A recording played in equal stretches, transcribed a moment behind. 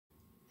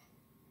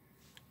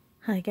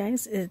Hi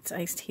guys, it's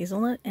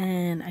Icedhazelnut,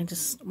 and I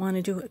just want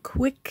to do a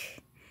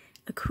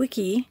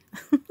quickie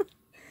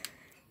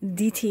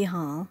DT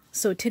haul.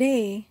 So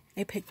today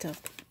I picked up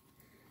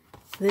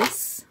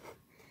this.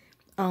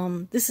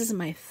 This is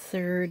my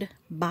third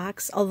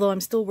box, although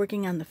I'm still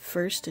working on the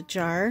first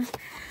jar.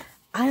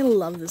 I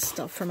love this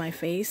stuff for my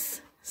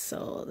face,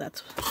 so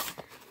that's.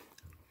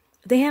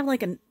 They have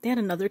they had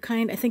another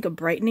kind, I think a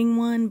brightening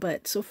one,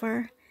 but so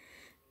far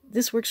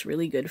this works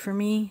really good for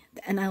me,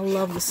 and I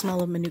love the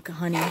smell of Manuka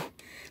honey.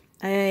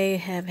 I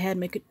have had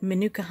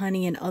Manuka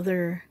honey and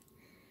other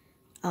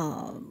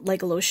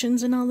like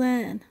lotions and all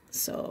that,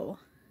 so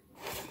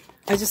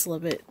I just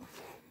love it.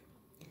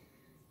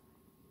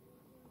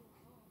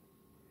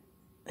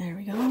 There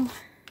we go.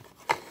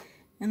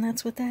 And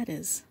that's what that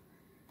is.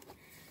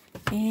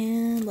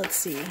 And let's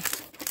see.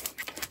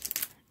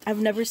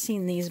 I've never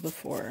seen these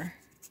before.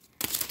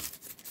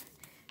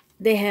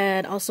 They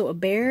had also a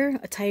bear,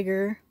 a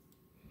tiger,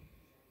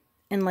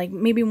 and like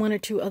maybe one or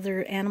two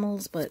other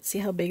animals, but see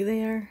how big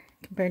they are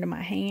compared to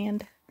my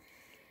hand.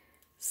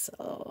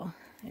 So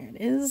there it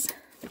is,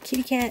 the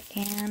kitty cat,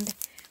 and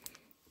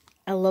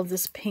I love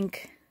this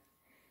pink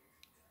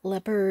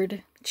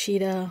leopard,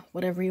 cheetah,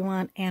 whatever you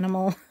want,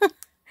 animal.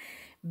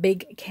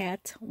 Big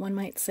cat, one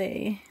might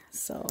say.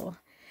 So,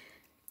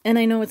 and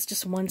I know it's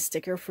just one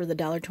sticker for the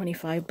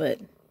 $1.25, but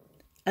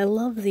I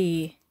love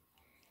it.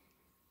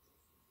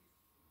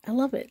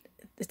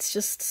 It's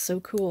just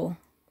so cool.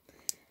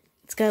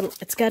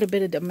 It's got a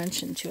bit of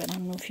dimension to it. I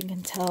don't know if you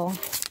can tell.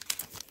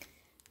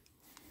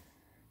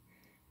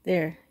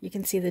 There, you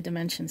can see the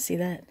dimension. See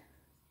that?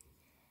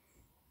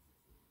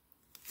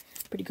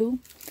 Pretty cool.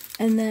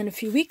 And then a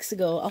few weeks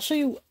ago, I'll show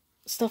you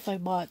stuff I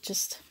bought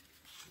just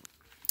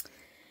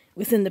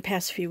within the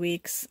past few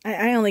weeks.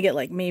 I only get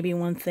like maybe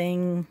one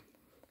thing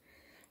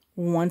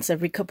once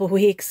every couple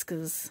weeks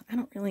because I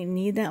don't really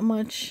need that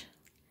much.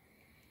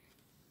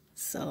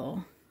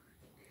 So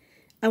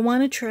I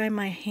want to try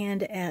my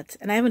hand at,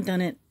 and I haven't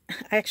done it,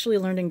 I actually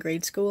learned in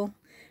grade school,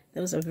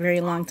 that was a very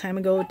long time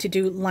ago, to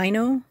do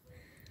lino,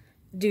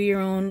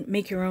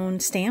 make your own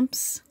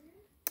stamps.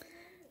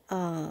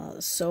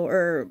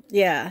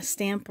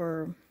 Stamp,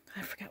 or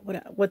I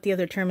forgot what the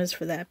other term is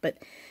for that, but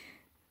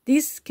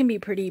these can be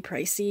pretty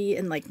pricey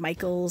in like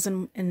Michael's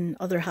and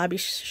other hobby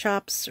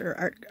shops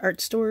or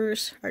art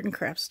stores, art and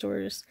craft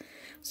stores.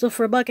 So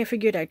for $1, I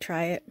figured I'd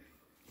try it,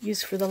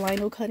 use for the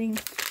lino cutting.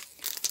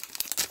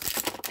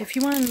 If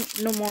you want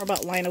to know more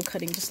about lino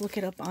cutting, just look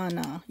it up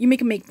on, you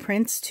can make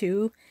prints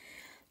too.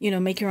 You know,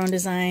 make your own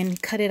design,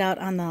 cut it out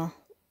on the,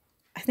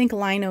 I think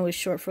lino is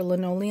short for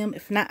linoleum.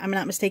 If not, I'm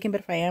not mistaken,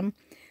 but if I am,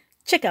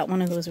 check out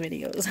one of those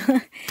videos.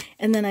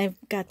 And then I've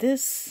got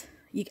this.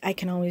 I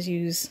can always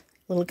use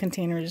little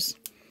containers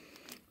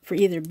for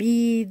either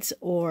beads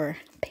or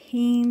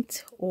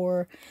paint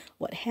or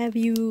what have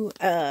you.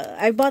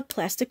 I bought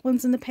plastic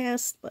ones in the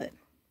past, but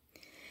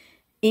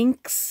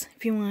inks,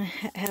 if you want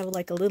to have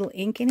like a little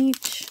ink in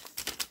each.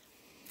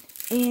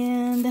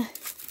 And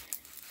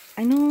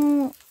I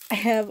know I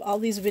have all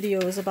these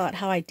videos about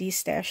how I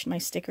destashed my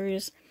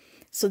stickers.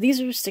 So these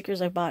are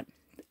stickers I bought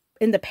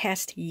in the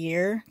past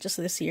year, just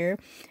this year,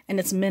 and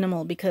it's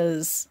minimal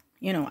because,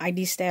 you know, I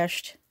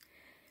destashed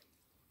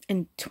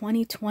in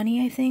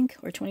 2020, I think,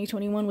 or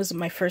 2021 was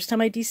my first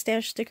time I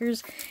destashed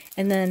stickers,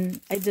 and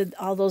then I did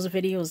all those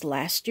videos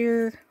last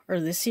year, or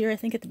this year, I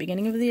think, at the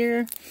beginning of the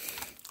year.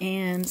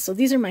 And so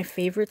these are my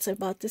favorites I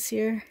bought this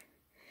year.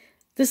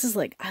 This is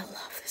like, I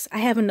love this. I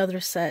have another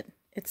set.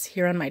 It's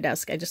here on my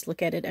desk. I just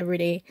look at it every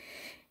day,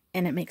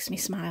 and it makes me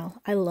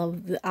smile. I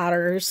love the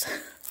otters.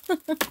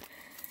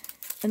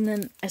 And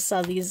then I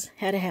saw these,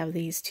 had to have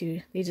these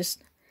too. They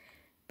just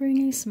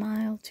bring a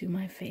smile to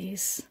my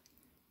face.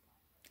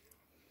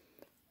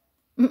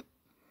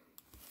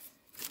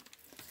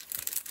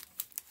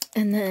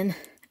 And then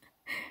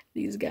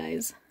these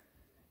guys.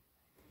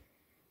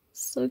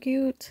 So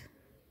cute.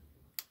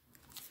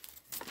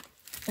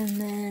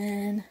 And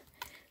then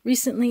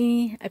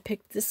recently I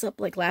picked this up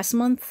like last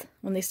month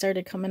when they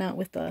started coming out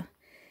with the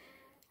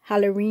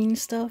Halloween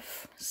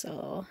stuff.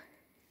 So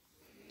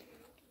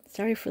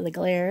sorry for the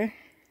glare.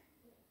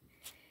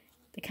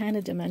 They're kind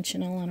of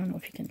dimensional. I don't know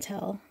if you can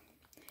tell.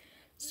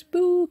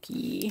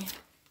 Spooky.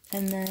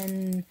 And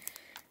then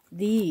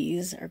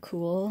these are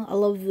cool. I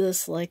love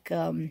this like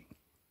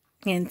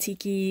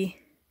antique-y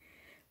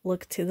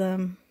look to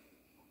them.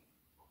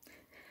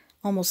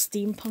 Almost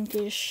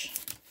steampunkish.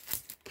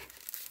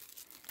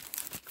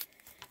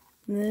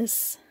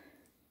 This.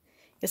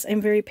 Yes, I'm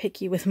very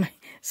picky with my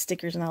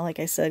stickers now, like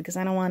I said, because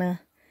I don't want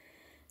to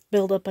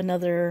build up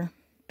another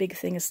big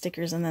thing of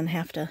stickers and then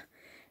have to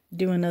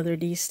do another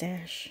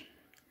destash.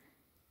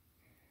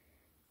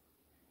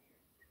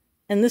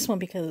 And this one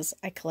because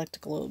I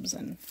collect globes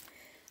and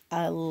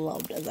I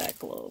loved that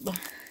globe.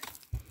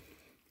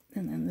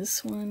 And then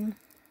this one.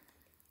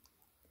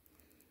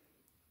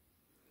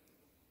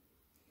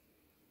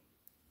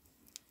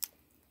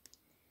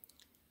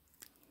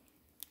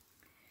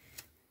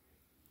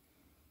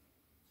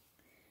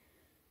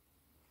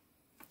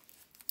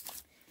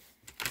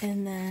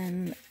 And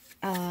then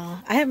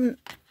I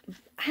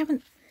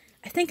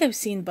think I've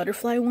seen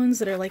butterfly ones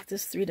that are like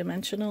this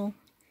three-dimensional.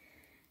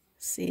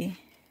 See,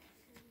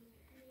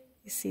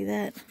 you see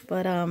that?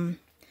 But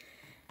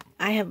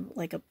I have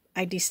like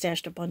I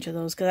destashed a bunch of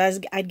those because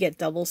I'd get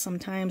doubles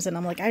sometimes, and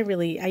I'm like, I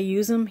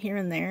use them here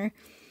and there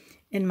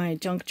in my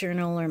junk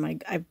journal, or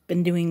I've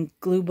been doing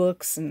glue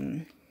books,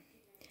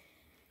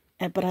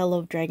 but I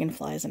love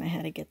dragonflies, and I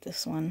had to get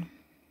this one.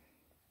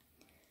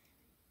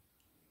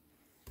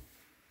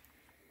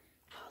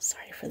 Oh,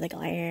 sorry for the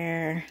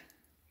glare.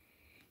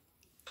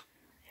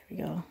 There we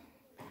go.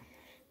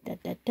 Da,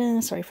 da,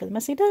 da. Sorry for the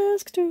messy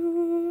desk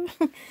too.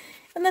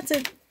 And that's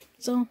it.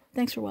 So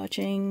thanks for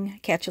watching.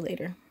 Catch you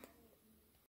later.